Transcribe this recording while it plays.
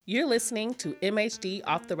You're listening to MHD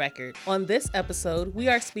Off the Record. On this episode, we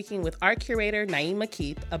are speaking with art curator Naima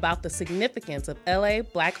Keith about the significance of LA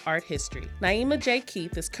Black art history. Naima J.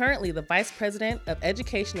 Keith is currently the Vice President of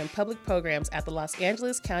Education and Public Programs at the Los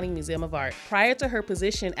Angeles County Museum of Art. Prior to her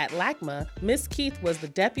position at LACMA, Ms. Keith was the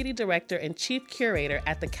Deputy Director and Chief Curator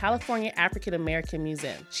at the California African American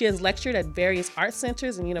Museum. She has lectured at various art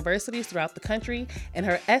centers and universities throughout the country, and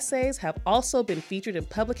her essays have also been featured in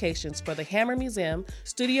publications for the Hammer Museum,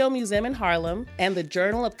 Studio Museum in Harlem, and the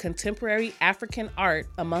Journal of Contemporary African Art,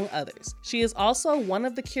 among others. She is also one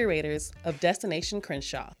of the curators of Destination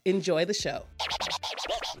Crenshaw. Enjoy the show.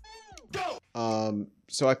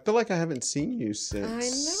 So I feel like I haven't seen you since.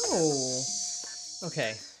 I know.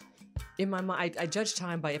 Okay. In my mind, I judge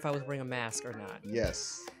time by if I was wearing a mask or not.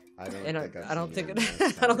 Yes. I don't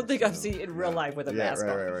think I've seen it in real life with a mask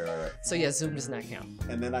on. Right. So yeah, Zoom does not count.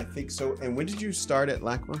 And then I think so. And when did you start at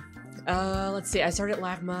LACMA? Let's see. I started at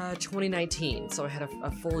LACMA 2019, so I had a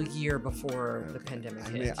full year before the pandemic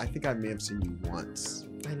hit. I think I may have seen you once.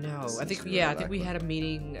 I know. I think we had a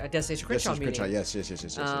meeting, a Destination Crenshaw meeting. Yes.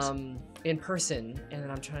 In person, and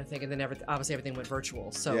then I'm trying to think, and then obviously everything went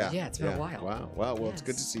virtual. So yeah, it's been a while. Wow. Well, yes. It's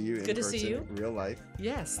good to see you in person, in real life.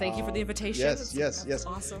 Yes. Thank you for the invitation. Yes.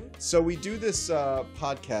 Awesome. So we do this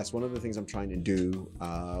podcast. One of the things I'm trying to do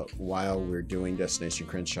while we're doing Destination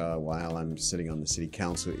Crenshaw, while I'm sitting on the city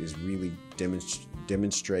council, is really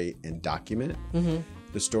demonstrate and document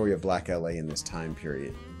the story of Black LA in this time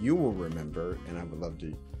period. You will remember, and I would love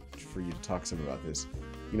for you to talk some about this.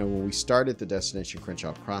 You know, when we started the Destination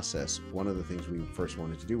Crenshaw process, one of the things we first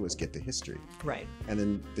wanted to do was get the history. Right. And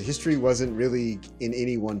then the history wasn't really in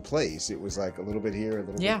any one place. It was like a little bit here, a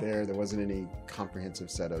little bit there. There wasn't any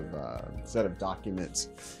comprehensive set of documents.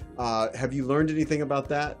 Have you learned anything about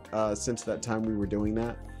that since that time we were doing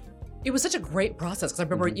that? It was such a great process because I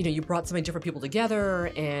remember, you brought so many different people together,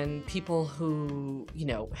 and people who,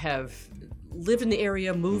 have lived in the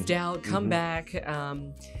area, moved out, come back.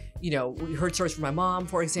 We heard stories from my mom,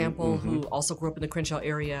 for example, who also grew up in the Crenshaw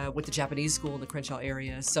area, went to Japanese school in the Crenshaw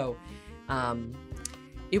area. So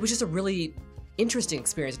it was just a really interesting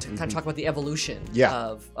experience to kind of talk about the evolution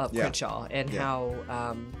of Crenshaw and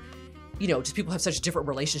how, just people have such different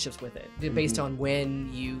relationships with it based on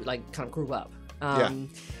when you kind of grew up.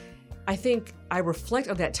 I think I reflect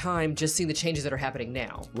on that time just seeing the changes that are happening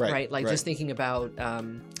now, right? Just thinking about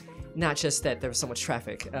not just that there was so much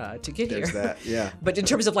traffic to get There's here, that, but in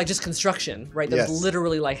terms of just construction, right? There's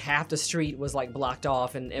literally half the street was blocked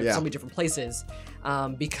off and so many different places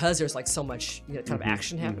because there's so much kind of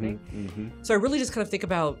action happening. So I really just kind of think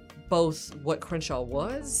about both what Crenshaw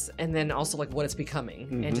was and then also what it's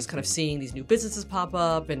becoming, and just kind of seeing these new businesses pop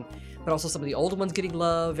up, but also some of the older ones getting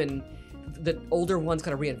love, and the older ones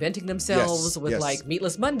kind of reinventing themselves with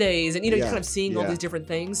Meatless Mondays, and kind of seeing all these different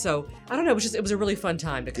things. So I don't know, it was a really fun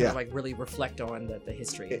time to kind of really reflect on the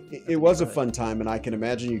history. It was a fun time, and I can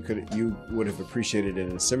imagine you would have appreciated it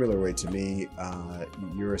in a similar way to me.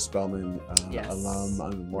 You're a Spelman alum,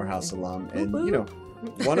 I'm a Morehouse alum, and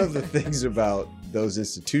one of the things about those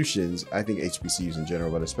institutions, I think HBCUs in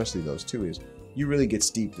general, but especially those two, is you really get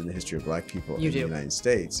steeped in the history of Black people in the United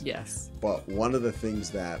States. Yes. But one of the things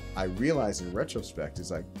that I realized in retrospect is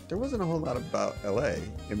there wasn't a whole lot about LA,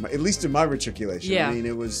 at least in my reticulation. Yeah. I mean,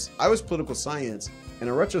 I was political science, and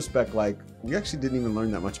in retrospect, we actually didn't even learn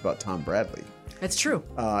that much about Tom Bradley. That's true.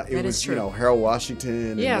 It was true. Harold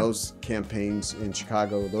Washington and those campaigns in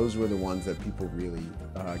Chicago, those were the ones that people really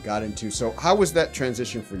got into. So how was that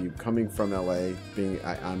transition for you, coming from LA?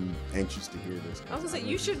 I'm anxious to hear this. I was going to say,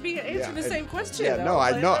 you should be answering the same question. Yeah, no,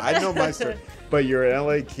 I know my story. But you're an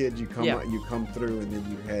LA kid, you come through, and then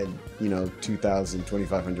you head,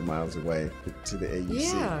 2,500 miles away to the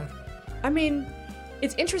AUC. Yeah. I mean,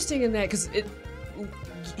 it's interesting in that because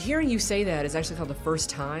hearing you say that is actually kind of the first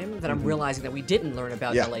time that I'm realizing that we didn't learn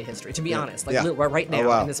about LA history, to be honest, right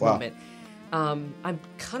now in this moment. I'm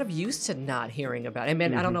kind of used to not hearing about it. I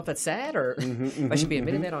mean, I don't know if that's sad or if I should be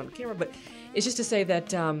admitting that on camera, but it's just to say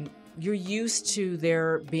that you're used to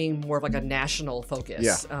there being more of a national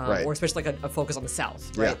focus, or especially a focus on the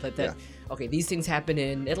South, right? Okay, these things happen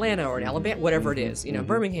in Atlanta or in Alabama, whatever it is,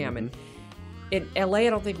 Birmingham, and in LA, I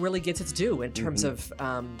don't think really gets its due in terms of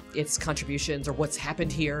its contributions or what's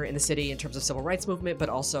happened here in the city in terms of civil rights movement, but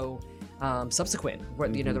also subsequent. Where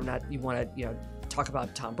they're not. You want to talk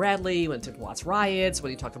about Tom Bradley, when you talk Watts riots,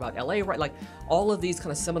 when you talk about LA, right? Like all of these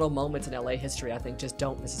kind of seminal moments in LA history, I think just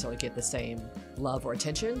don't necessarily get the same love or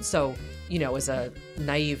attention. So, as a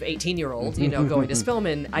naive 18-year-old, going to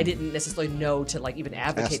Spelman, I didn't necessarily know to like even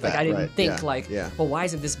advocate. Like I didn't think well, why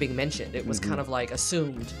isn't this being mentioned? It was kind of like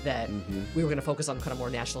assumed that we were going to focus on kind of more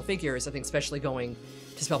national figures. I think especially going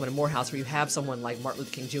to Spelman and Morehouse, where you have someone like Martin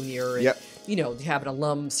Luther King Jr. and you have an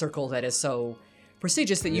alum circle that is so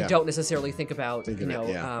prestigious that you don't necessarily think about, think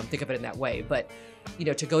of it in that way. But,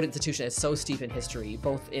 to go to an institution that's so steep in history,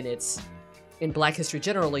 both in Black history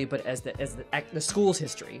generally, but as the school's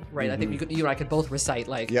history, right? I think you and I could both recite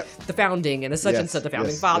like the founding and the such and such, the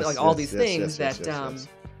founding father, like all these things that.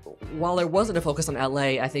 While there wasn't a focus on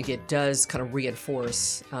LA, I think it does kind of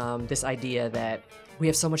reinforce this idea that we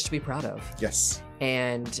have so much to be proud of. Yes.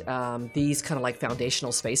 And these kind of like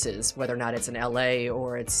foundational spaces, whether or not it's in LA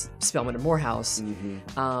or it's Spelman and Morehouse,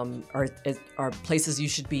 are places you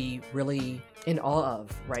should be really in awe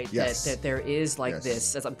of, right? Yes. That there is like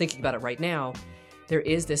this, as I'm thinking about it right now, there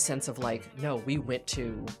is this sense of like, no, we went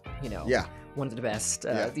to, one of the best,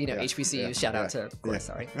 HBCUs. Shout out to, of course,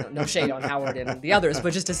 sorry, no shade on Howard and the others,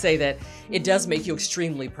 but just to say that it does make you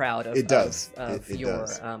extremely proud of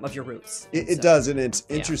your roots. It does, and it's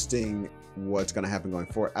interesting what's going to happen going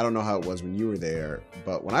forward. I don't know how it was when you were there,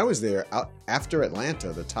 but when I was there, after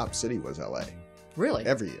Atlanta, the top city was LA. Really?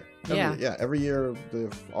 Every year. Every year,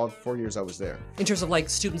 all 4 years I was there. In terms of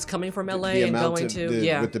like students coming from LA and going with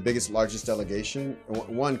the largest delegation.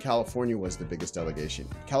 One, California was the biggest delegation.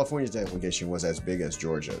 California's delegation was as big as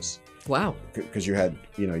Georgia's. Wow. Because you had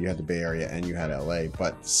the Bay Area and you had LA,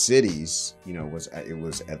 but cities, it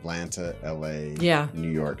was Atlanta, LA,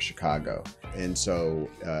 New York, Chicago. And so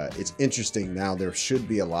it's interesting now. There should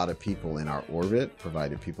be a lot of people in our orbit,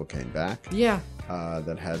 provided people came back. Yeah.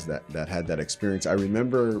 That had that experience. I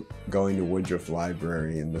remember going to Woodruff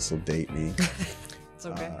Library, and this will date me. It's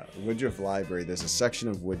okay. Woodruff Library. There's a section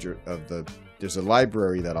of Woodruff there's a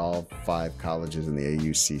library that all 5 colleges in the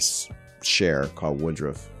AUC share called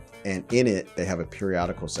Woodruff, and in it they have a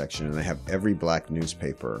periodical section, and they have every Black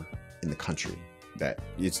newspaper in the country. That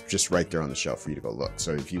it's just right there on the shelf for you to go look.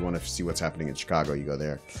 So if you want to see what's happening in Chicago, you go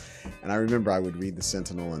there. And I remember I would read the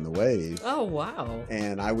Sentinel and the Wave. Oh wow!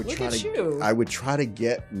 And I would try to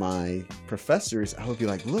get my professors. I would be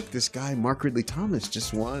like, "Look, this guy Mark Ridley Thomas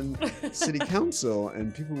just won city council,"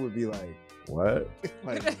 and people would be like, "What?"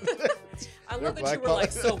 Like, I love that you were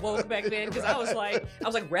like so woke back then, because I was like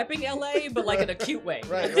repping LA, but like in a cute way.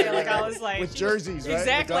 Right. Like I was like with jerseys, right?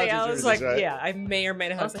 Exactly. I was like, I may or may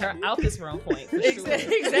not have her outfits were on point.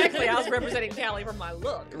 Exactly. I was representing Cali for my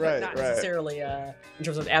look, but not necessarily in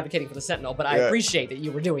terms of advocating for the Sentinel. But I appreciate that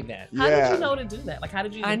you were doing that. How did you know to do that? Like, how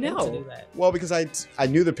did you know to do that? Well, because I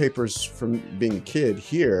knew the papers from being a kid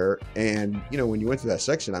here, and when you went to that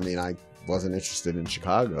section, I mean, I wasn't interested in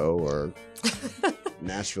Chicago or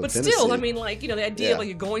Nashville, but Tennessee. still, I mean, like, the idea of like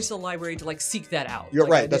you're going to the library to like seek that out. You're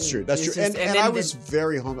like, right. That's true. And I was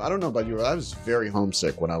very I don't know about you, but I was very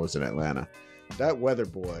homesick when I was in Atlanta. That weather,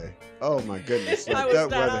 boy. Oh my goodness. Like, I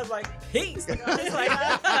was like, peace. I was like,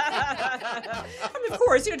 I mean, of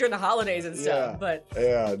course, during the holidays and stuff, but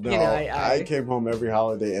I came home every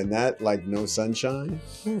holiday, and that, like, no sunshine.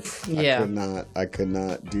 I could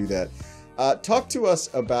not do that. Talk to us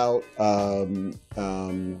about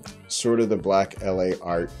sort of the Black LA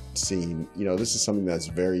art scene. This is something that's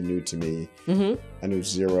very new to me. I knew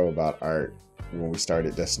zero about art when we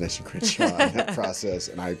started Destination Crenshaw in that process,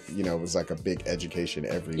 and it was like a big education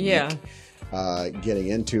every week getting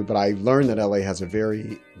into. But I learned that LA has a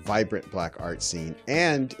very vibrant Black art scene,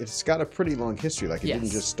 and it's got a pretty long history. Like, it didn't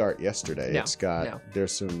just start yesterday.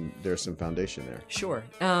 There's some foundation there. Sure.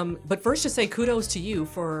 But first, to say kudos to you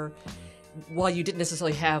for, while you didn't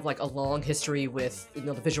necessarily have like a long history with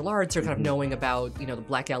the visual arts or kind of knowing about the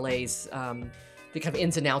Black LA's the kind of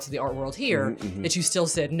ins and outs of the art world here, that you still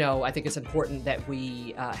said, no, I think it's important that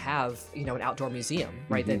we have an outdoor museum,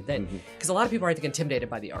 right? Because a lot of people are, I think, intimidated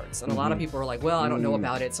by the arts, and a lot of people are like, well, I don't know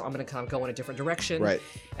about it, so I'm going to kind of go in a different direction. Right.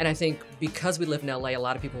 And I think because we live in LA, a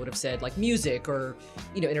lot of people would have said like music or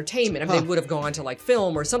entertainment. I mean, they would have gone to like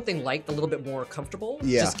film or something like a little bit more comfortable,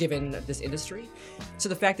 just given this industry. So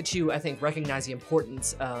the fact that you, I think, recognize the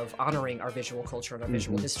importance of honoring our visual culture and our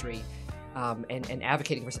visual history. And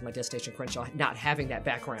advocating for something like Destination Crenshaw, not having that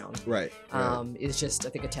background, is just, I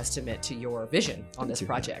think, a testament to your vision on this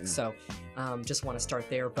project. So, just want to start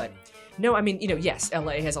there. But no, I mean, yes,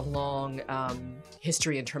 LA has a long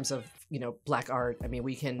history in terms of Black art. I mean,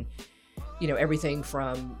 we can, everything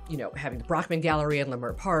from having the Brockman Gallery in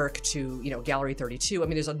Leimert Park to Gallery 32. I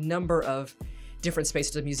mean, there's a number of different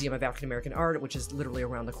spaces, the Museum of African American Art, which is literally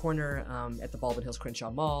around the corner at the Baldwin Hills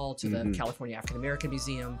Crenshaw Mall, to the California African American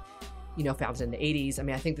Museum, founded in the 80s. I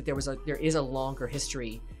mean, I think that there is a longer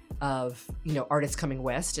history of, artists coming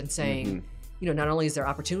west and saying, not only is there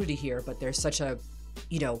opportunity here, but there's such a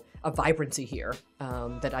vibrancy here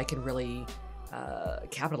that I can really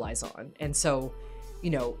capitalize on. And so,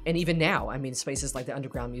 and even now, I mean, spaces like the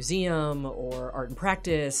Underground Museum or Art and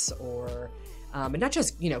Practice or, and not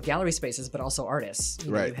just, gallery spaces, but also artists.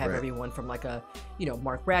 You have everyone from like a,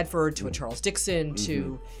 Mark Bradford to a Charles Dixon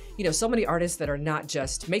to, so many artists that are not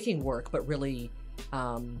just making work, but really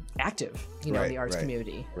active, in the arts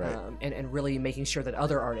community, and really making sure that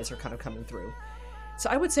other artists are kind of coming through. So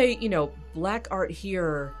I would say, Black art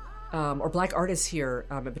here, or Black artists here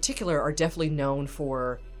in particular, are definitely known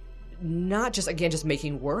for not just, again, just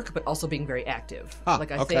making work, but also being very active.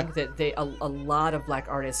 I think that a lot of Black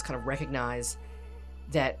artists kind of recognize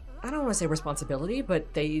that, I don't want to say responsibility,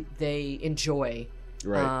 but they enjoy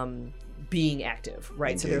being active,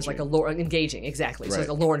 right? Engaging. So there's like engaging, exactly. So like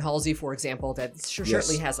a Lauren Halsey, for example, that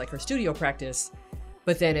certainly has like her studio practice,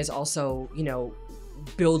 but then is also,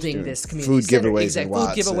 building doing this community food center. Giveaways exactly.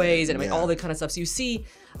 Food giveaways and I mean all the kind of stuff. So you see,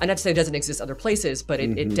 and not to say it doesn't exist other places, but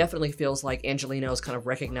it definitely feels like Angelenos kind of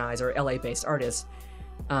recognize, or LA-based artists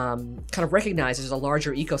kind of recognize there's a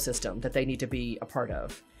larger ecosystem that they need to be a part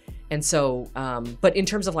of. And so, but in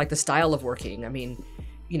terms of like the style of working, I mean,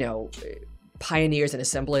 pioneers in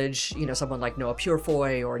assemblage, someone like Noah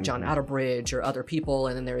Purefoy or John Outerbridge or other people.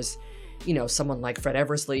 And then there's, someone like Fred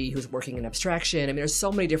Eversley who's working in abstraction. I mean, there's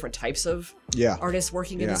so many different types of artists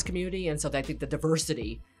working in this community. And so I think the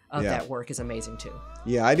diversity of that work is amazing too.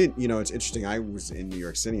 Yeah, I didn't, it's interesting. I was in New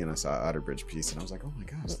York City and I saw Outerbridge piece and I was like, oh my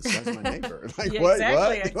gosh, this guy's my neighbor. Like,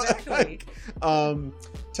 Exactly.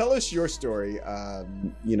 Tell us your story.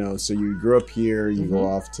 So you grew up here, you go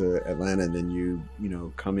off to Atlanta, and then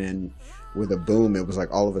you come in with a boom. It was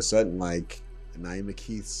like all of a sudden, like, Naima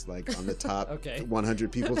Keith's like on the top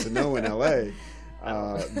 100 people to know in LA,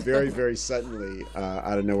 very, very suddenly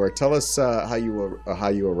out of nowhere. Tell us how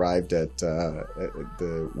you arrived at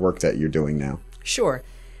the work that you're doing now. Sure.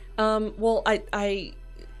 Well, I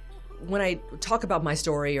when I talk about my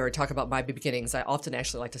story or talk about my beginnings, I often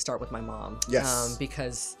actually like to start with my mom. Yes.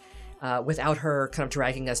 Because without her kind of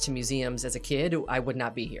dragging us to museums as a kid, I would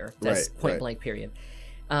not be here. That's point blank, period.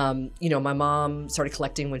 My mom started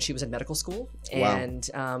collecting when she was in medical school and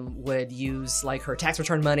would use like her tax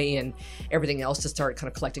return money and everything else to start kind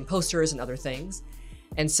of collecting posters and other things.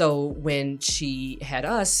 And so when she had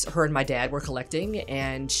us, her and my dad were collecting,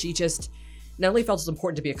 and she just not only felt it was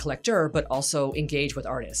important to be a collector, but also engage with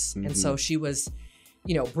artists. And so she was,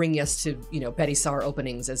 bringing us to, Betty Saar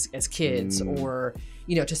openings as kids, or,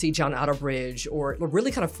 to see John Outerbridge, or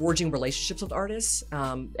really kind of forging relationships with artists.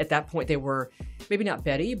 At that point, they were maybe not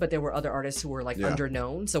Betty, but there were other artists who were like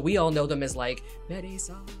underknown. So we all know them as like Betty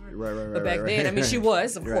Saar. Right. But back then, I mean, she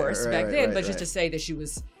was, of course, back then, but just to say that she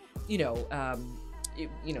was,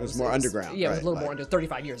 it was more underground. Yeah, it was a little more under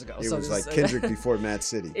 35 years ago. It was like Kendrick before Mad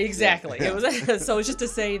City. Exactly. Yeah. It was so it's just to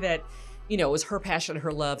say that, it was her passion,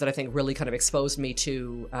 her love that I think really kind of exposed me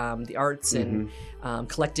to the arts and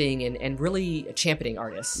collecting and really championing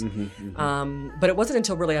artists. But it wasn't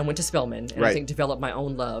until really I went to Spelman and I think developed my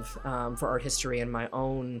own love for art history and my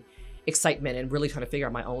own excitement and really trying to figure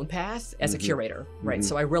out my own path as a curator. Right.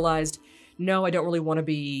 So I realized, no, I don't really want to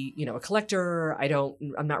be, a collector.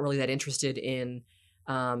 I'm not really that interested in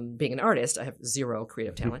being an artist. I have zero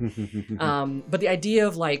creative talent. But the idea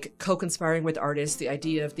of like co-conspiring with artists, the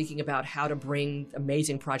idea of thinking about how to bring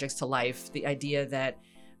amazing projects to life, the idea that,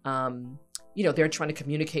 they're trying to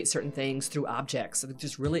communicate certain things through objects, it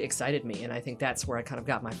just really excited me. And I think that's where I kind of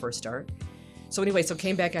got my first start. So anyway,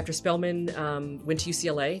 came back after Spelman, went to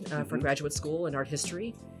UCLA for graduate school in art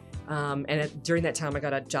history. During that time, I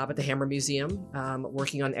got a job at the Hammer Museum,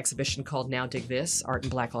 working on an exhibition called Now Dig This, Art in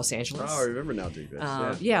Black Los Angeles. Oh, I remember Now Dig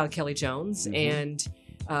This. Yeah, Kelly Jones. And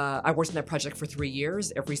I worked on that project for 3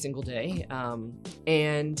 years, every single day.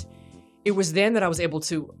 And it was then that I was able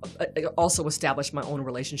to also establish my own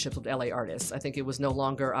relationships with LA artists. I think it was no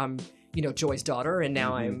longer I'm, Joy's daughter, and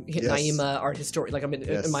now I'm Naima, art historian, like I'm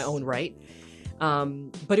in my own right.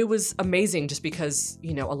 But it was amazing just because,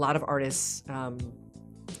 a lot of artists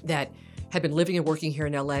that have been living and working here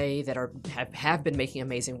in LA that have been making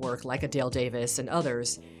amazing work, like Adele Davis and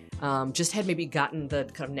others, just had maybe gotten the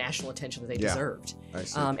kind of national attention that they deserved. I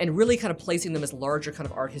see. And really kind of placing them as larger kind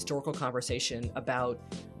of art historical conversation about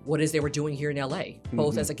what it is they were doing here in LA,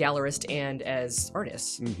 both as a gallerist and as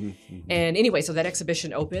artists. And anyway, so that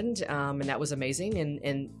exhibition opened, and that was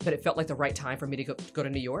amazing. But it felt like the right time for me to go to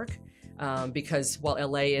New York, because while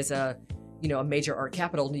LA is a a major art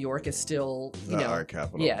capital, New York is still, art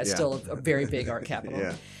capital. Yeah, it's still a very big art capital.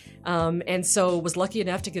 Yeah. And so was lucky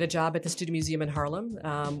enough to get a job at the Studio Museum in Harlem,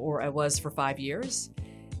 where I was for 5 years.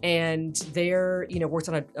 And there, worked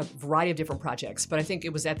on a variety of different projects. But I think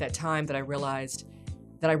it was at that time that I realized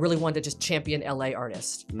that I really wanted to just champion LA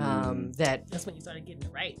artists. That's when you started getting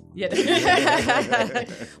it right. Yeah.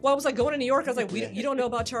 Well, I was like going to New York. I was like, you don't know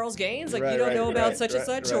about Charles Gaines? Like, you don't know about such and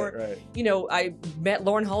such? Or, I met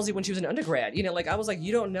Lauren Halsey when she was an undergrad. I was like,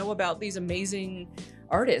 you don't know about these amazing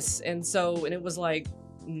artists. And it was like,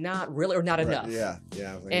 not really, or not enough. Yeah.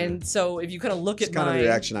 Like, and so if you kind of look at kind of the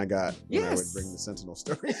reaction I got when I would bring the Sentinel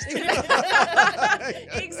stories.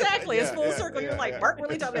 Exactly. It's full circle. You're like, Mark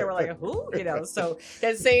really thought they were like, who? So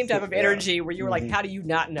that same type of energy where you were like, how do you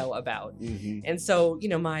not know about? And so,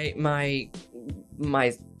 my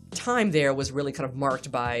time there was really kind of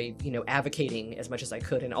marked by, advocating as much as I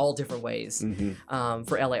could in all different ways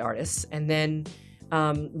for LA artists. And then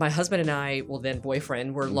my husband and I, then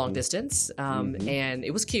boyfriend, were long distance, and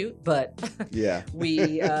it was cute, but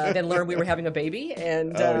we then learned we were having a baby,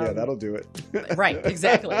 and that'll do it. Right,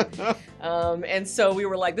 exactly. And so we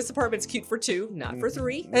were like, this apartment's cute for 2, not for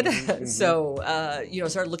 3. So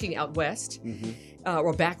started looking out west,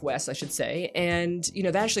 or back west, I should say, and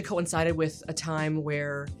that actually coincided with a time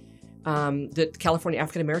where the California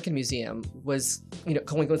African American Museum was,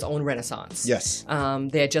 going through its own renaissance. Yes.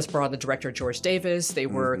 They had just brought on the director, George Davis. They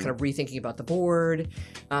were kind of rethinking about the board.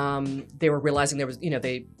 They were realizing there was,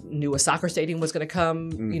 they knew a soccer stadium was going to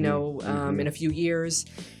come, in a few years.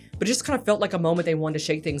 But it just kind of felt like a moment they wanted to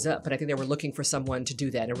shake things up. But I think they were looking for someone to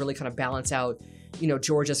do that and really kind of balance out,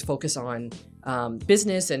 George's focus on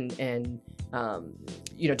business and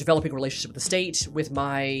developing a relationship with the state with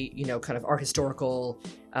my, kind of art historical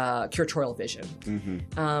curatorial vision.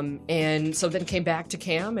 And so then came back to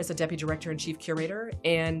CAM as a deputy director and chief curator.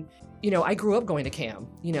 And, I grew up going to CAM,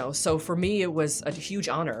 so for me, it was a huge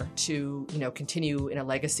honor to, continue in a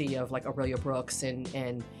legacy of like Aurelia Brooks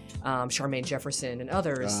and Charmaine Jefferson and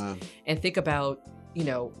others, and think about,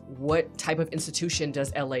 what type of institution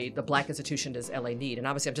does LA, the Black institution does LA need? And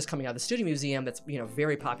obviously I'm just coming out of the Studio Museum that's,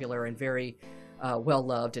 very popular and very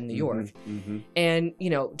well-loved in New York. And,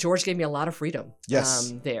 George gave me a lot of freedom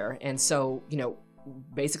there. And so,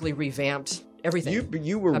 basically revamped everything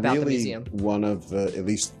you were about really the museum. One of the, at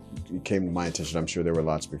least it came to my attention, I'm sure there were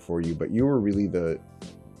lots before you, but you were really the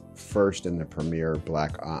first and the premier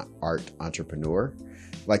Black art entrepreneur.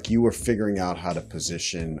 Like you were figuring out how to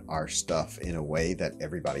position our stuff in a way that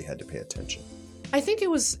everybody had to pay attention. I think it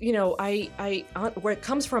was, I where it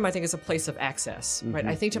comes from, I think is a place of access, right?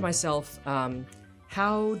 I think to myself,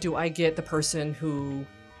 how do I get the person who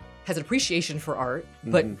has an appreciation for art,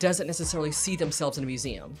 but doesn't necessarily see themselves in a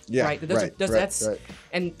museum, right?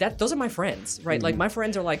 And those are my friends, right? Like my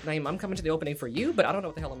friends are like, Naima, I'm coming to the opening for you, but I don't know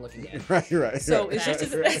what the hell I'm looking at. Right. So it's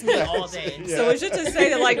just that's me all day. So it's just to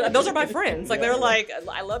say that like those are my friends. Like they're like,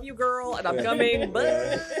 I love you, girl, and I'm coming,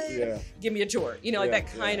 but give me a tour. That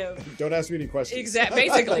kind of. Don't ask me any questions. Exactly.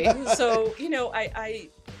 Basically. So I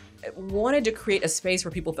wanted to create a space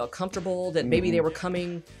where people felt comfortable that maybe they were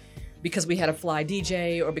coming because we had a fly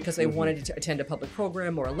DJ, or because they wanted to attend a public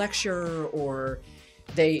program or a lecture, or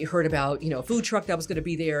they heard about, a food truck that was going to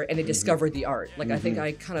be there, and they discovered the art. Like I think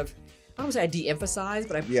I kind of, I don't want to say I de-emphasized,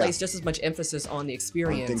 but I placed just as much emphasis on the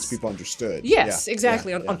experience. On things people understood. Yes,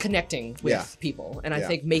 exactly. On connecting with people. And I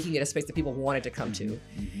think making it a space that people wanted to come to.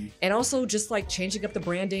 And also just like changing up the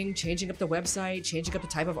branding, changing up the website, changing up the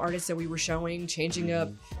type of artists that we were showing, changing up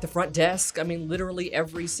the front desk. I mean, literally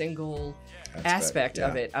every single aspect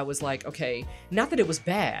of it. I was like, okay, not that it was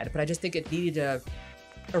bad, but I just think it needed a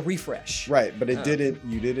refresh. Right, but you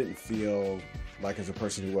didn't feel like, as a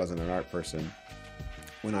person who wasn't an art person,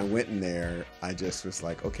 when I went in there, I just was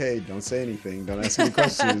like, okay, don't say anything, don't ask any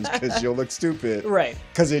questions, because you'll look stupid. Right.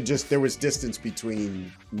 Because there was distance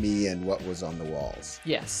between me and what was on the walls.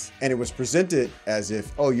 Yes. And it was presented as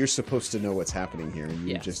if, oh, you're supposed to know what's happening here, and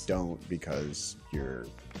you just don't because you're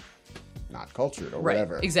not cultured or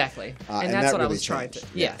whatever. Exactly. And that's what really I was trying to.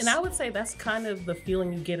 Yes. And I would say that's kind of the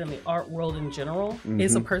feeling you get in the art world in general.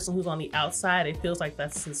 Is a person who's on the outside, it feels like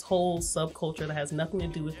that's this whole subculture that has nothing to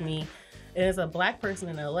do with me. And as a Black person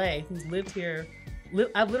in LA who's lived here,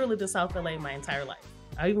 I've literally lived in South LA my entire life.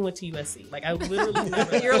 I even went to USC. Like I literally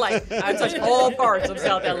never. You're like, I've touched all parts of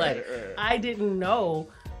South LA. I didn't know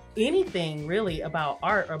anything really about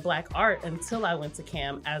art or Black art until I went to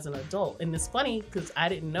CAM as an adult. And it's funny because I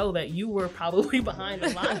didn't know that you were probably behind a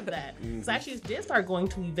lot of that. So I actually did start going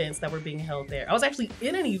to events that were being held there. I was actually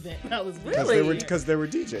in an event. I was really because there were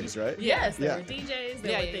DJs, right? Yes, there were DJs.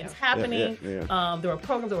 There were things happening. There were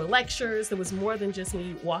programs. There were lectures. There was more than just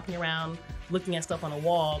me walking around looking at stuff on a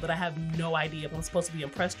wall that I have no idea if I'm supposed to be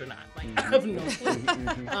impressed or not. Like I have no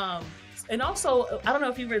clue. And also, I don't know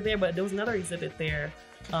if you were there, but there was another exhibit there.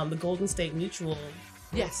 The Golden State Mutual.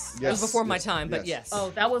 Yes. It was before my time, but yes.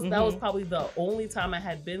 Oh, that was probably the only time I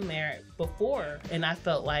had been there before, and I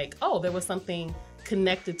felt like, oh, there was something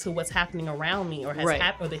connected to what's happening around me, or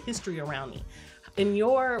or the history around me. In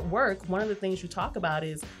your work, one of the things you talk about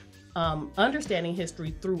is understanding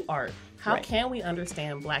history through art. How can we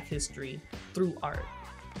understand Black history through art?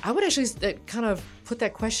 I would actually kind of put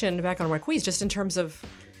that question back on my quiz, just in terms of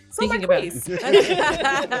thinking about it.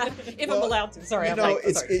 If I'm allowed to. Sorry, I'm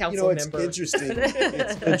council member. It's interesting.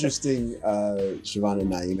 It's interesting, Siobhan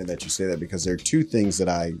and Naima, that you say that, because there are two things that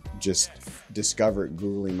I just discovered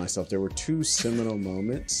Googling myself. There were two seminal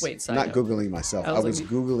moments. Wait, not Googling myself. I was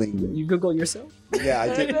Googling. You Google yourself? Yeah,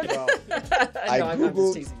 I did. Well, I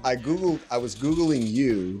was Googling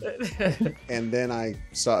you, and then I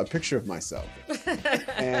saw a picture of myself,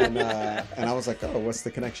 and I was like, oh, what's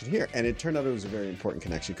the connection here? And it turned out it was a very important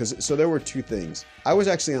connection, so there were two things. I was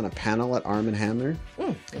actually on a panel at Arm & Hammer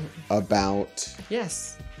about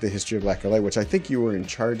the history of Black LA, which I think you were in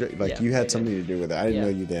charge of. Like, you had something to do with it. I didn't know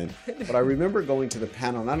you then, but I remember going to the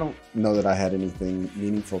panel, and I don't know that I had anything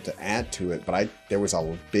meaningful to add to it, but there was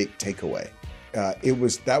a big takeaway.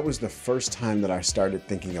 That was the first time that I started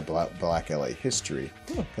thinking about Black LA history,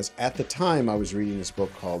 because at the time I was reading this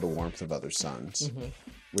book called The Warmth of Other Suns,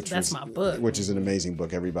 that's my book, which is an amazing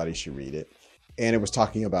book. Everybody should read it. And it was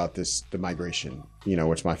talking about the migration,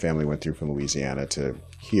 which my family went through from Louisiana to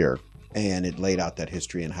here, and it laid out that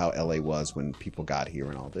history and how LA was when people got here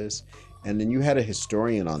and all this. And then you had a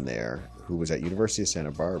historian on there who was at University of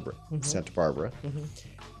Santa Barbara,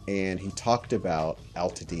 and he talked about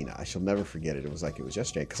Altadena. I shall never forget it. It was like it was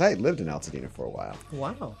yesterday, because I had lived in Altadena for a while.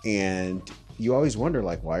 Wow. And you always wonder,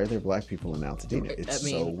 like, why are there Black people in Altadena? It's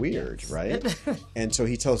so weird, right? And so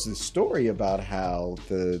he tells this story about how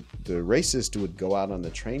the racist would go out on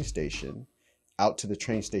the train station, out to the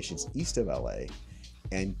train stations east of LA,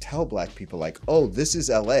 and tell Black people, like, oh, this is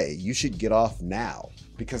LA. You should get off now,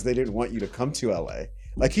 because they didn't want you to come to LA.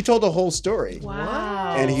 Like, he told the whole story.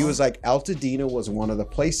 Wow. And he was like, Altadena was one of the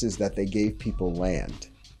places that they gave people land.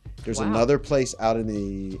 There's another place out in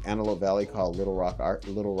the Antelope Valley called Little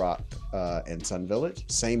Rock and Sun Village.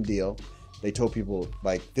 Same deal. They told people,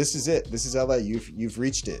 like, this is it. This is LA. You've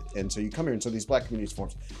reached it. And so you come here. And so these Black communities form.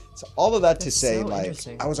 So all of that to say, like,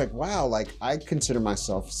 I was like, wow, like, I consider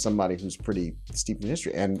myself somebody who's pretty steeped in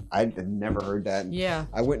history. And I had never heard that. And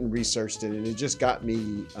I went and researched it, and it just got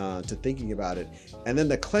me to thinking about it. And then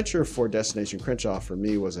the clincher for Destination Crenshaw for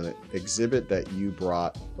me was an exhibit that you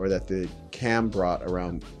brought, or that the CAM brought,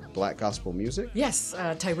 around Black gospel music. Yes,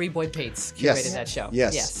 Tyree Boyd Pates curated that show.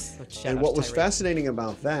 Yes. And what was fascinating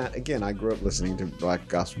about that, again, I grew up listening to Black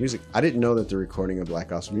gospel music. I didn't know that the recording of Black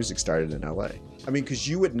gospel music started in LA. I mean, because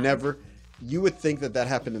you would think that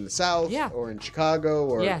happened in the South or in Chicago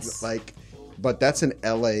or like, but that's an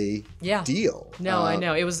LA deal. No, I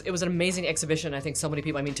know. It was an amazing exhibition. I think so many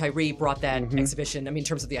people, I mean, Tyree brought that exhibition, I mean, in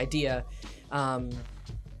terms of the idea,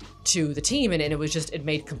 to the team, and it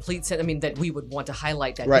made complete sense. I mean, that we would want to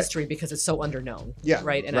highlight that history because it's so underknown.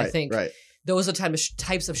 Right. And I think those are the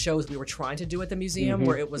types of shows we were trying to do at the museum,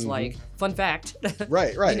 where it was like, fun fact.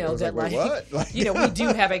 Right. That like, what? Like, we do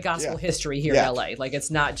have a gospel history here in LA. Like,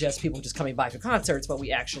 it's not just people just coming by for concerts, but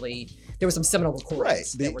we actually, there were some seminal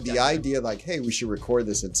recordings. Right. The idea, like, hey, we should record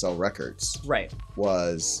this and sell records. Right.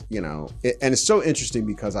 Was, and it's so interesting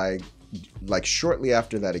because like, shortly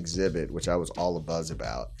after that exhibit, which I was all abuzz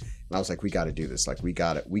about, and I was like, we got to do this. Like,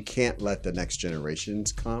 we can't let the next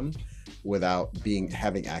generations come without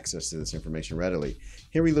having access to this information readily.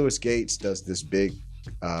 Henry Louis Gates does this big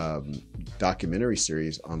documentary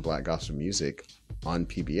series on Black gospel music on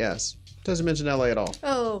PBS. Doesn't mention LA at all.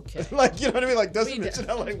 Oh, okay. Like, you know what I mean? Like, doesn't mention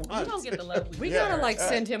LA once. We don't get the love we gotta, like,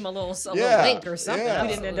 send him a little link or something. We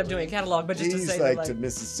didn't end up doing a catalog, but just to say like to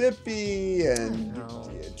Mississippi and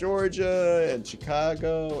Georgia and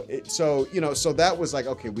Chicago. So that was like,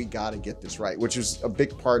 okay, we got to get this right, which was a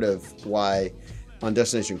big part of why on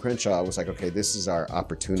Destination Crenshaw, I was like, okay, this is our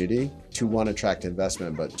opportunity to, one, attract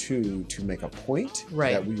investment, but two, to make a point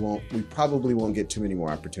that we probably won't get too many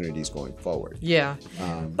more opportunities going forward. Yeah.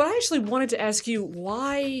 But I actually wanted to ask you,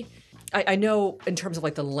 why I know in terms of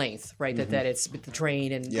like the length, right? That it's with the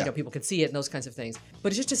train and you know people can see it and those kinds of things. But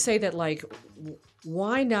it's just to say that like,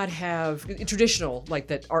 why not have traditional like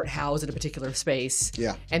that art house in a particular space?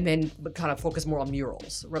 Yeah. And then kind of focus more on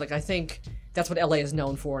murals. Where like I think that's what LA is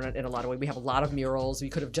known for in a lot of ways. We have a lot of murals. We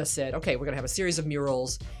could have just said, okay, we're gonna have a series of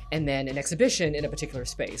murals and then an exhibition in a particular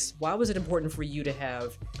space. Why was it important for you to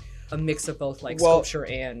have a mix of both like sculpture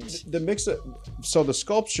and the mix of the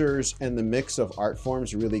sculptures and the mix of art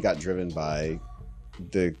forms really got driven by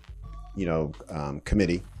the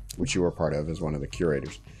committee, which you were part of as one of the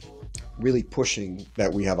curators, really pushing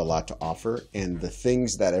that we have a lot to offer, and the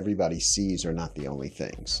things that everybody sees are not the only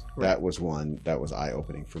things. Right. That was one that was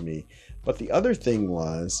eye-opening for me. But the other thing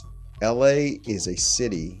was LA is a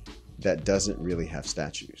city that doesn't really have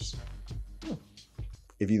statues.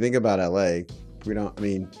 If you think about LA,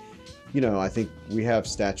 I think we have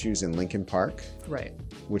statues in Lincoln Park, right?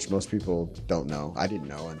 Which most people don't know. I didn't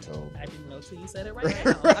know until you said it right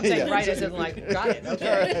now. I'm saying right as in like, got it,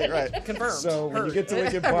 okay, right. Confirmed. So when you get to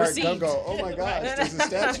Lincoln Park, don't go, oh my gosh, there's a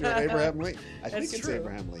statue of Abraham Lincoln. I think it's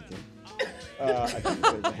Abraham Lincoln. I think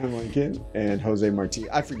it's Abraham Lincoln and Jose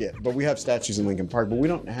Marti. I forget, but we have statues in Lincoln Park, but we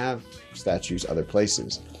don't have statues other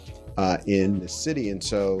places in the city, and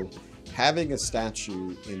so having a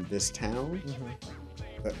statue in this town.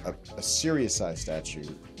 A serious size statue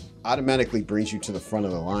automatically brings you to the front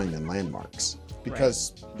of the line in landmarks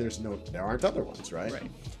because there aren't other ones, right?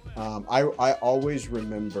 I always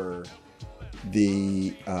remember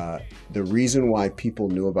the reason why people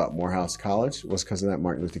knew about Morehouse College was because of that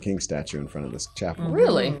Martin Luther King statue in front of this chapel.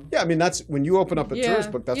 Really? Yeah, I mean that's when you open up a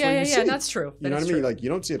tourist book, that's what you see. Yeah, that's true. You know what I mean? Like you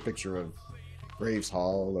don't see a picture of Graves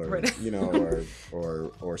Hall or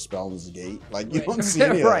or Spellman's Gate. Like you don't see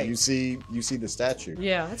any of that. You see the statue.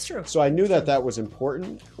 Yeah, that's true. So I knew that was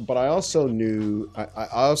important, but I also knew I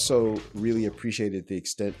also really appreciated the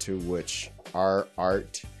extent to which our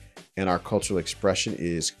art and our cultural expression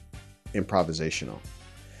is improvisational.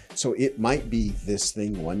 So it might be this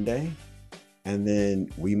thing one day, and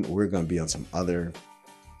then we're going to be on some other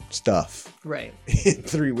stuff in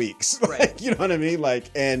 3 weeks. Like, you know what I mean? Like,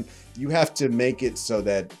 and you have to make it so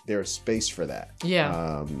that there's space for that.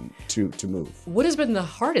 To move. What has been the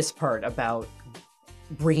hardest part about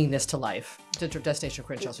bringing this to life, to Destination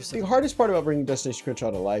Crenshaw specifically? The hardest part about bringing Destination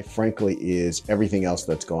Crenshaw to life, frankly, is everything else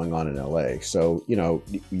that's going on in LA. So,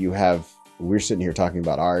 we're sitting here talking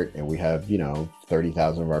about art, and we have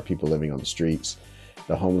 30,000 of our people living on the streets.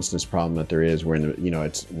 The homelessness problem that there is, we're in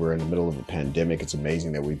the middle of a pandemic. It's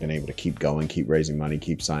amazing that we've been able to keep going, keep raising money,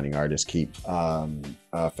 keep signing artists, keep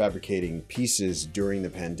fabricating pieces during the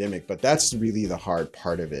pandemic. But that's really the hard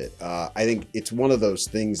part of it. I think it's one of those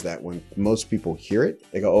things that when most people hear it,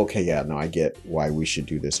 they go, okay, yeah, no, I get why we should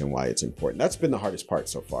do this and why it's important. That's been the hardest part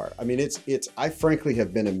so far. I mean, I frankly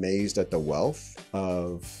have been amazed at the wealth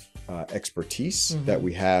of expertise that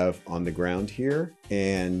we have on the ground here.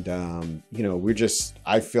 And,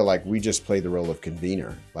 I feel like we just played the role of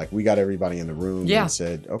convener. Like we got everybody in the room and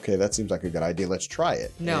said, okay, that seems like a good idea. Let's try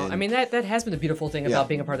it. No, I mean, that has been the beautiful thing about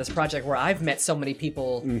being a part of this project, where I've met so many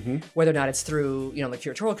people, whether or not it's through, the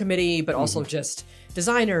curatorial committee, but also just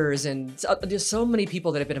designers and there's so many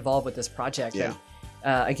people that have been involved with this project. Yeah.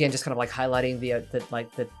 And, again, just kind of like highlighting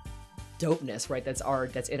the dopeness, right?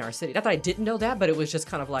 That's in our city. Not that I didn't know that, but it was just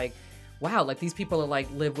kind of like, wow, like these people are like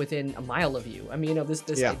live within a mile of you. I mean,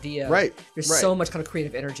 this idea. Right. There's so much kind of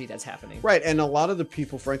creative energy that's happening. Right. And a lot of the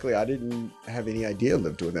people, frankly, I didn't have any idea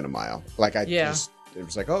lived within a mile. Like it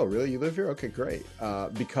was like, oh, really? You live here? Okay, great.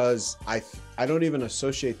 Because I don't even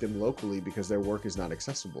associate them locally because their work is not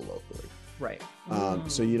accessible locally. Right.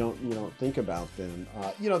 So you don't think about them.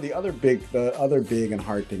 The other big and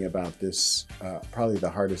hard thing about this, probably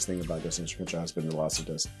the hardest thing about this instrument has been the loss of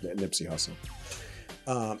Nipsey Hussle.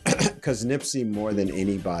 Because Nipsey, more than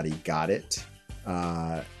anybody, got it.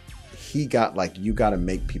 He got like, you got to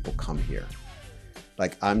make people come here.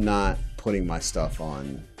 Like, I'm not putting my stuff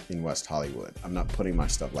on in West Hollywood. I'm not putting my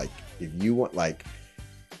stuff, like, if you want, like,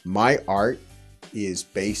 my art is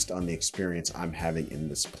based on the experience I'm having in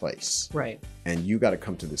this place. Right. And you got to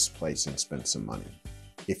come to this place and spend some money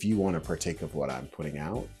if you want to partake of what I'm putting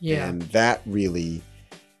out. Yeah. And that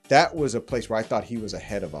was a place where I thought he was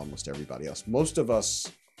ahead of almost everybody else. Most of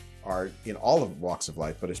us are in all of walks of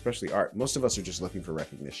life, but especially art. Most of us are just looking for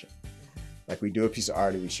recognition. Like we do a piece of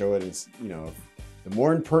art and we show it as, the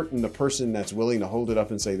more important the person that's willing to hold it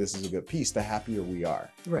up and say this is a good piece, the happier we are.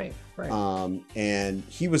 Right. And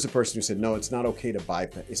he was the person who said, no, it's not okay to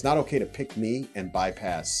bypass. It's not okay to pick me and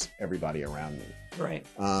bypass everybody around me. Right.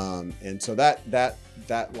 And so that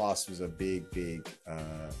loss was a big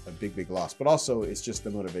loss. But also, it's just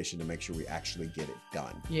the motivation to make sure we actually get it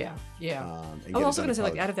done. Yeah. I was also going to say,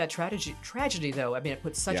 like, out of that tragedy, though, I mean, it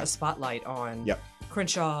puts such a spotlight on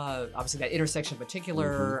Crenshaw, obviously that intersection in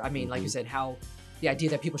particular. I mean, like you said, how the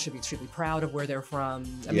idea that people should be extremely proud of where they're from.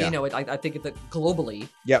 I mean, I think that globally,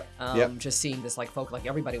 just seeing this, like, folk, like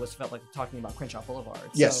everybody felt like talking about Crenshaw Boulevard.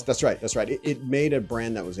 Yes, that's right. It made a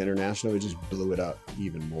brand that was international. It just blew it up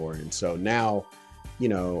even more. And so now,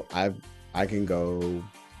 I can go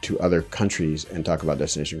to other countries and talk about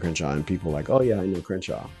Destination Crenshaw, and people are like, oh yeah, I know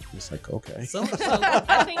Crenshaw. It's like, okay. So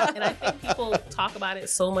I think people talk about it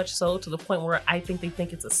so much so to the point where I think they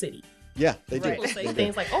think it's a city. Yeah, they do. People say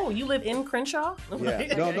things like, "Oh, you live in Crenshaw?"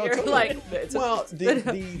 Yeah, no, You're totally. like,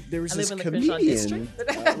 there was this I live in the comedian. Crenshaw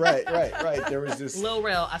district. Right. There was this Lil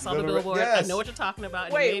Rel. I saw the billboard. Yes. I know what you're talking about.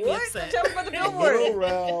 And Wait, it made me what? upset. Tell me about the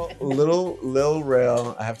billboard. Lil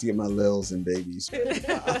Rel. I have to get my Lils and babies.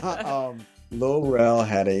 Lil Rel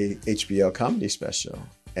had a HBO comedy special,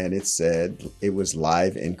 and it said it was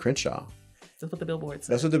live in Crenshaw. That's what the billboard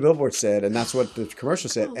said. That's what the billboard said, and that's what the commercial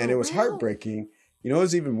said, Oh, and it was Lil Rel. heartbreaking. You know what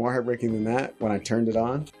was even more heartbreaking than that? When I turned it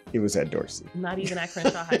on, it was at Dorsey. Not even at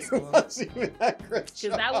Crenshaw High School. It wasn't even at Crenshaw.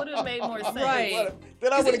 Because that would have made more sense. Right.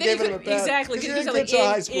 Then I would have given him a pass. Exactly. Because Because you're in you're Crenshaw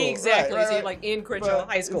like High School. Exactly. Right. So you're like in Crenshaw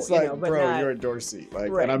High School. It's like, but bro, not, you're at Dorsey.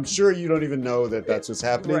 Like, Right. and I'm sure you don't even know that that's what's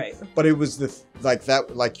happening. Right. But it was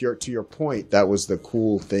to your point, that was the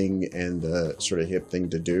cool thing and the sort of hip thing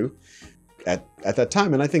to do at that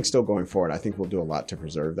time, and I think still going forward, I think we'll do a lot to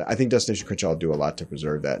preserve that. I think Destination Crenshaw will do a lot to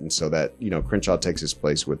preserve that, and so that Crenshaw takes its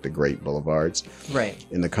place with the great boulevards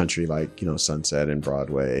in the country, like Sunset and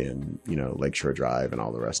Broadway and Lakeshore Drive and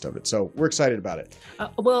all the rest of it. So we're excited about it.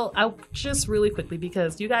 Well, I just really quickly,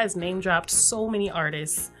 because you guys name dropped so many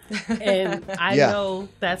artists, and I know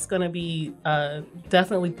that's going to be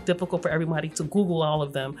definitely difficult for everybody to Google all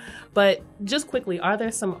of them. But just quickly, are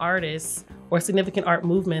there some artists or significant art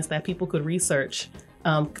movements that people could research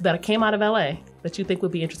that came out of LA that you think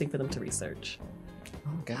would be interesting for them to research?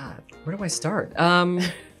 Oh God, where do I start?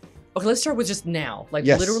 Okay, let's start with just now. Like,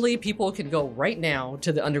 Yes. literally, people can go right now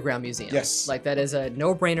to the Underground Museum. Yes. Like, that is a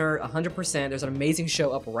no-brainer, 100%. There's an amazing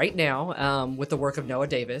show up right now with the work of Noah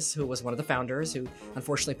Davis, who was one of the founders, who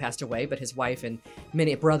unfortunately passed away, but his wife and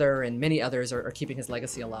brother and many others are keeping his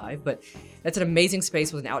legacy alive. But that's an amazing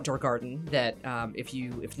space with an outdoor garden that,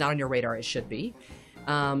 if not on your radar, it should be.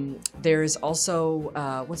 There's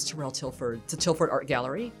also, what's Terrell Tilford? It's a Tilford Art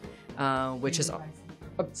Gallery, which is...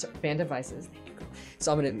 Band of Vices.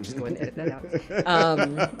 So I'm going to just go and edit that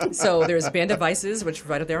out. So there's Band of Vices, which is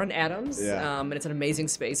right up there on Adams. And it's an amazing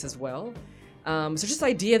space as well. So just the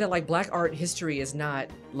idea that, like, Black art history is not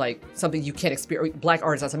like something you can't experience. Black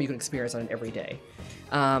art is not something you can experience on an everyday.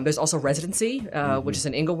 There's also Residency, which is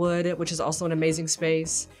in Inglewood, which is also an amazing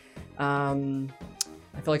space. I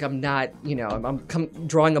feel like I'm not, I'm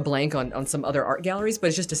drawing a blank on some other art galleries, but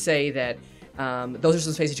it's just to say that those are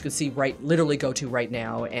some spaces you could see literally go to right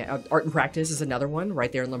now. And Art and Practice is another one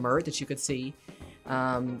right there in Lemert that you could see.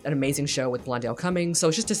 An amazing show with Blondell Cummings. So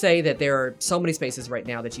it's just to say that there are so many spaces right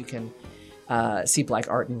now that you can see Black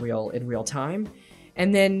art in real time.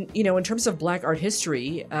 And then, in terms of Black art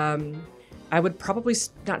history, I would probably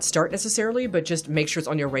not start necessarily, but just make sure it's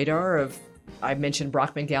on your radar. I mentioned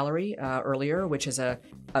Brockman Gallery earlier, which is a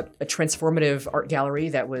transformative art gallery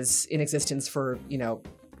that was in existence for,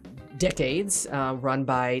 decades, run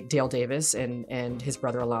by Dale Davis and his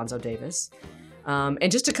brother Alonzo Davis.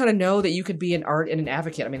 And just to kind of know that you could be an art and an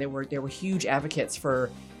advocate. I mean, there were huge advocates for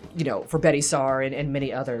Betty Saar and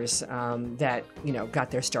many others that,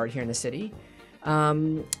 got their start here in the city.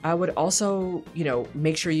 I would also,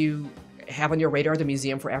 make sure you have on your radar the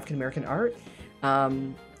Museum for African American Art.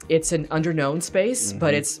 It's an underknown space,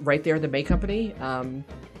 but it's right there in the May Company.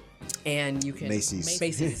 And you can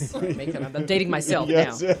Macy's. I'm dating myself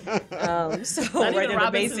now. So Not right even in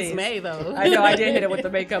Robinson's Macy's. May, though. I know I did hit it with the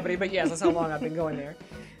May Company, but yes, that's how long I've been going there.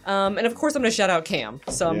 And of course, I'm going to shout out CAM.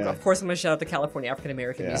 So of course, I'm going to shout out the California African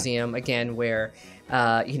American Museum again, where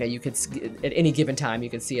you could at any given time you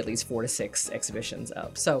could see at least 4 to 6 exhibitions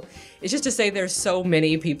up. So it's just to say there's so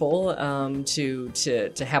many people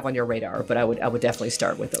to have on your radar, but I would definitely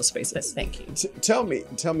start with those spaces. Thank you. Tell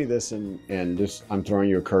me this, and just I'm throwing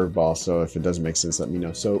you a curveball. So if it doesn't make sense, let me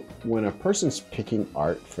know. So when a person's picking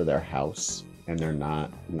art for their house and they're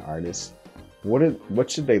not an artist, what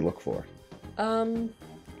should they look for?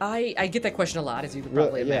 I get that question a lot, as you could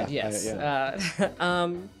probably imagine. Yes.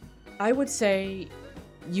 I would say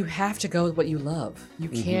you have to go with what you love. You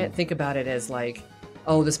can't think about it as like,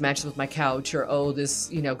 oh, this matches with my couch, or oh, this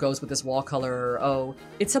goes with this wall color, or oh,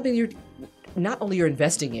 it's something you're not only you're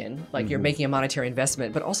investing in, like you're making a monetary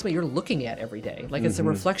investment, but also what you're looking at every day. Like it's a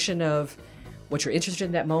reflection of what you're interested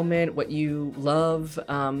in that moment, what you love.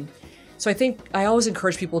 So I think I always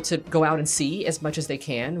encourage people to go out and see as much as they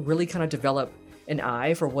can, really kind of develop an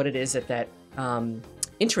eye for what it is that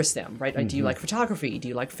interests them, right? Like, do you like photography? Do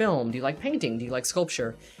you like film? Do you like painting? Do you like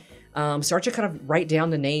sculpture? Start to kind of write down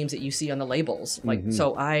the names that you see on the labels. Like,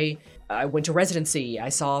 so I went to residency. I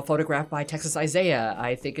saw a photograph by Texas Isaiah.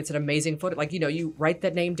 I think it's an amazing photo. Like, you write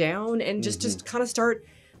that name down and just kind of start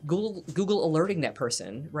Google alerting that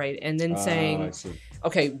person, right? And then saying,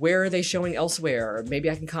 okay, where are they showing elsewhere? Maybe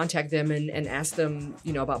I can contact them and ask them,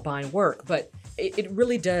 about buying work. But it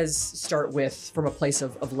really does start from a place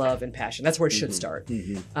of love and passion. That's where it should start.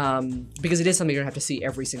 Because it is something you're gonna have to see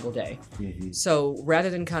every single day. So rather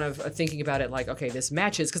than kind of thinking about it like, okay, this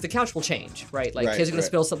matches, because the couch will change, right? Like kids are gonna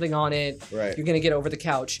spill something on it. Right. You're gonna get over the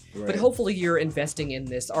couch. Right. But hopefully you're investing in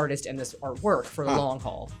this artist and this artwork for the long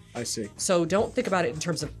haul. I see. So don't think about it in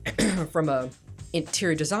terms of from a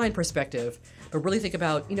interior design perspective, but really think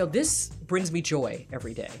about, this brings me joy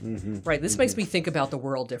every day, right? This makes me think about the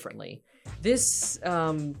world differently. This,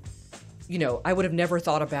 I would have never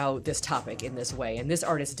thought about this topic in this way, and this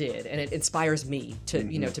artist did, and it inspires me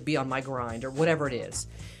to, to be on my grind or whatever it is.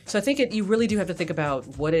 So I think you really do have to think about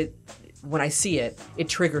when I see it, it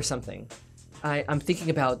triggers something. I'm thinking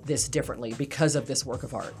about this differently because of this work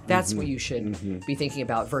of art. That's what you should be thinking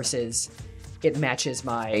about versus it matches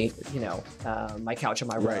my, my couch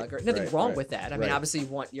and my rug. Or nothing wrong with that. I mean, obviously you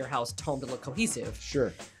want your house home to look cohesive.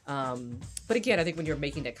 Sure. But again, I think when you're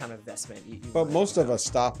making that kind of investment, but most of us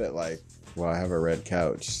stop at like, well, I have a red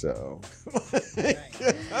couch, so.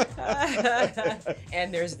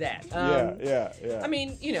 And there's that. Yeah. I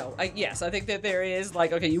mean, yes, I think that there is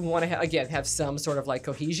like, okay, you want to have some sort of like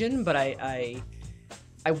cohesion, but I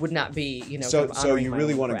would not be, So you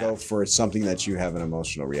really want to go for something that you have an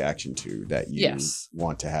emotional reaction to, that you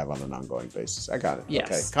want to have on an ongoing basis. I got it. Yes.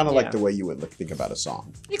 Okay. Kind of like the way you would think about a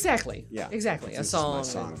song. Exactly. Yeah. Exactly. This is my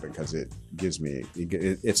song because it gives me,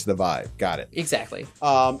 it's the vibe. Got it. Exactly.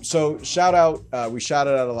 So shout out, we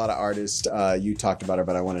shouted out a lot of artists. You talked about her,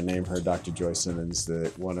 but I want to name her, Dr. Joy Simmons,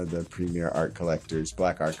 one of the premier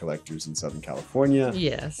Black art collectors in Southern California.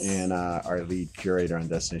 Yes. And our lead curator on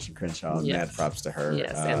Destination Crenshaw. Yes. Mad props to her. Yes.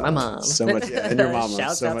 And my mom. So much, and your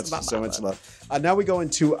mama. so much love. Now we go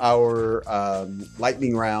into our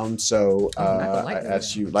lightning round. So I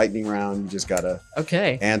asked you lightning round. You just gotta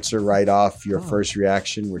answer right off your first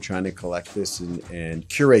reaction. We're trying to collect this and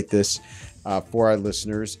curate this for our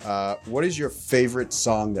listeners. What is your favorite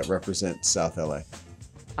song that represents South LA?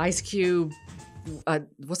 Ice Cube.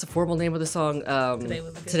 What's the formal name of the song?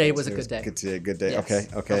 Today was a good day. Good day.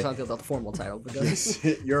 Yes. Okay. I'll talk about the formal title.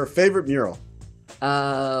 Your favorite mural?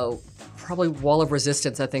 Probably Wall of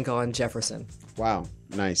Resistance, I think, on Jefferson. Wow,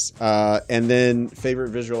 nice. And then favorite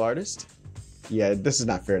visual artist? Yeah, this is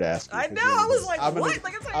not fair to ask. I know. I was like, what?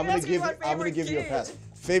 I'm gonna give you a pass.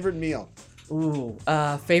 Favorite meal? Ooh,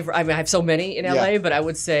 favorite. I mean, I have so many in LA, but I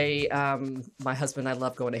would say my husband and I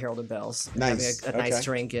love going to Harold and Bell's, nice, having a nice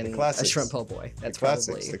drink and a shrimp po' boy. That's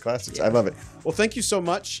the classics. Yeah. I love it. Well, thank you so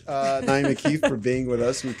much, Naima Keith, for being with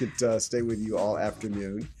us. We could stay with you all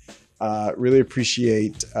afternoon. Really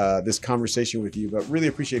appreciate this conversation with you, but really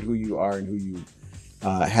appreciate who you are and who you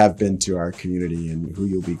have been to our community and who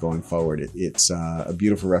you'll be going forward. It's a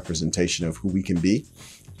beautiful representation of who we can be,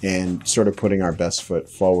 and sort of putting our best foot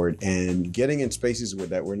forward and getting in spaces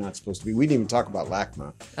that we're not supposed to be. We didn't even talk about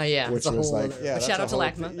LACMA. Oh, yeah. Which was like, shout out to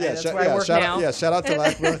LACMA. Yeah, that's where I work now. Shout out to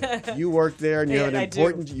LACMA. You work there, and you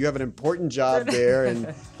have an important job there,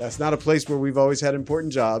 and that's not a place where we've always had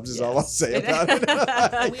important jobs, is all I'll say about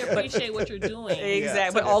it. We appreciate what you're doing.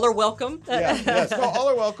 Exactly. But all are welcome. Yes. Well, all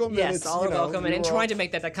are welcome. Yes, all are welcome. And trying to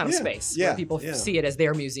make that kind of space where people see it as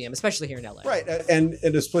their museum, especially here in LA. Right. And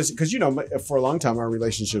this place, because, for a long time, our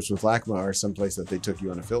relationships with LACMA are someplace that they took you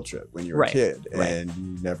on a field trip when you were a kid, and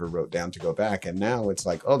you never wrote down to go back. And now it's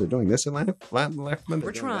like, oh, they're doing this in LACMA.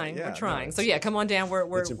 We're trying. So come on down.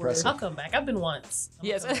 We're impressive. I'll come back. I've been once.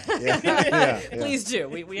 Yes. Please do.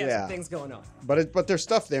 We have some things going on. But there's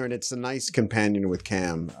stuff there, and it's a nice companion with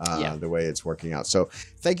Cam, the way it's working out. So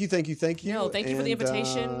thank you. No, thank you for the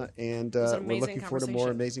invitation. And we're looking forward to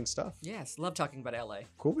more amazing stuff. Yes, love talking about LA.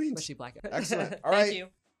 Cool beans. Especially Black. Excellent. All right. Thank you.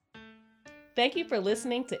 Thank you for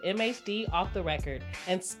listening to MHD Off the Record,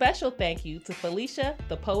 and special thank you to Felicia,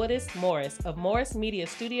 the Poetess Morris of Morris Media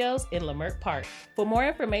Studios in Leimert Park. For more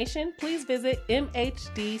information, please visit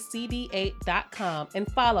mhdcd8.com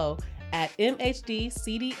and follow at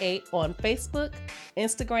mhdcd8 on Facebook,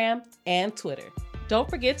 Instagram, and Twitter. Don't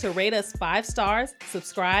forget to rate us 5 stars,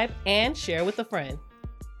 subscribe, and share with a friend.